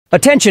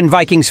Attention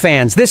Vikings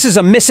fans, this is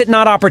a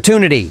miss-it-not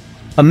opportunity.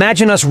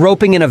 Imagine us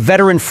roping in a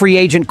veteran free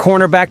agent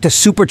cornerback to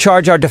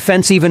supercharge our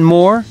defense even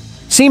more?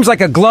 Seems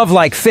like a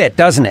glove-like fit,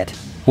 doesn't it?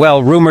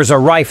 Well, rumors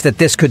are rife that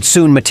this could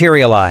soon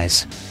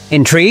materialize.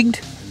 Intrigued?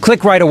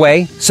 Click right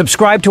away,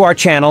 subscribe to our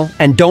channel,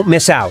 and don't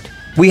miss out.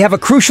 We have a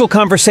crucial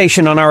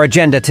conversation on our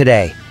agenda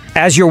today.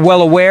 As you're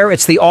well aware,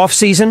 it's the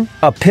off-season,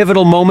 a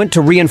pivotal moment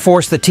to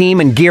reinforce the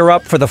team and gear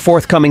up for the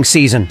forthcoming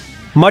season.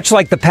 Much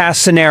like the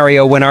past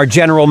scenario when our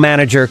general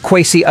manager,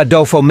 Kwesi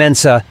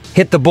Adolfo-Mensah,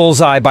 hit the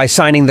bullseye by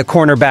signing the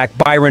cornerback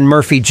Byron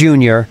Murphy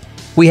Jr.,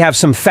 we have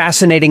some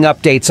fascinating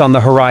updates on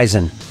the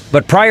horizon.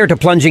 But prior to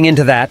plunging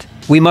into that,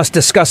 we must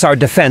discuss our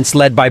defense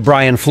led by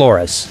Brian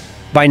Flores.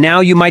 By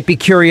now, you might be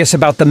curious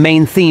about the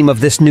main theme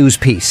of this news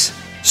piece.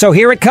 So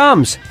here it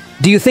comes!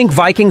 Do you think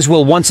Vikings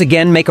will once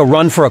again make a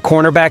run for a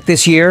cornerback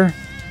this year?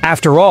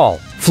 After all,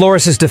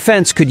 Flores'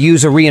 defense could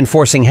use a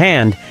reinforcing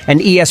hand, and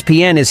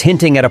ESPN is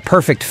hinting at a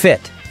perfect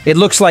fit. It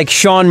looks like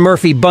Sean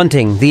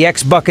Murphy-Bunting, the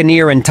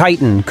ex-Buccaneer and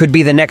Titan, could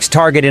be the next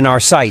target in our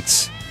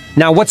sights.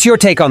 Now, what's your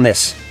take on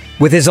this?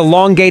 With his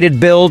elongated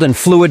build and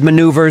fluid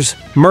maneuvers,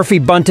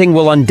 Murphy-Bunting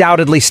will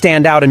undoubtedly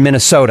stand out in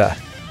Minnesota.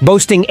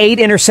 Boasting 8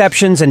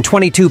 interceptions and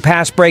 22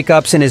 pass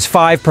breakups in his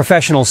 5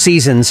 professional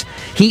seasons,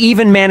 he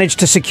even managed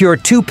to secure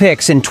 2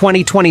 picks in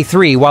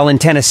 2023 while in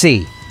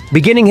Tennessee.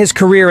 Beginning his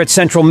career at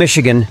Central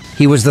Michigan,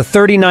 he was the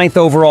 39th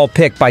overall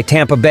pick by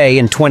Tampa Bay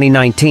in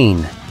 2019.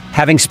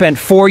 Having spent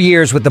 4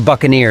 years with the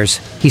Buccaneers,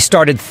 he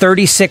started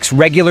 36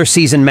 regular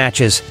season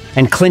matches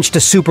and clinched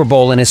a Super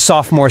Bowl in his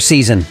sophomore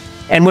season.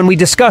 And when we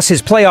discuss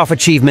his playoff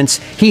achievements,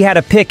 he had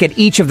a pick at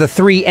each of the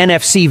 3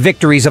 NFC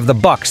victories of the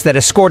Bucs that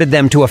escorted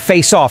them to a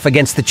face-off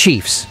against the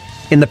Chiefs.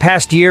 In the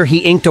past year, he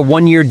inked a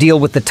 1-year deal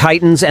with the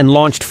Titans and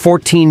launched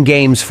 14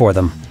 games for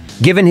them.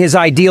 Given his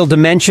ideal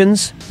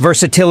dimensions,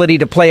 versatility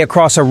to play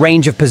across a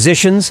range of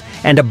positions,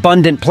 and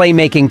abundant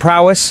playmaking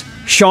prowess,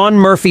 Sean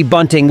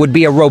Murphy-Bunting would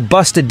be a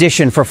robust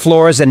addition for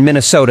Flores and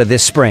Minnesota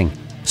this spring.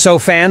 So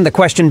fan, the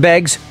question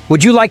begs,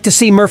 would you like to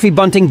see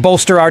Murphy-Bunting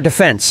bolster our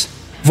defense?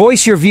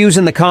 Voice your views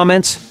in the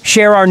comments,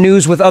 share our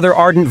news with other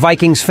ardent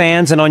Vikings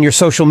fans and on your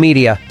social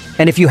media,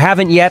 and if you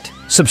haven't yet,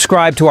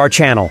 subscribe to our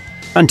channel.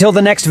 Until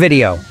the next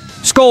video,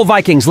 SKOL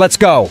Vikings, let's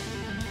go!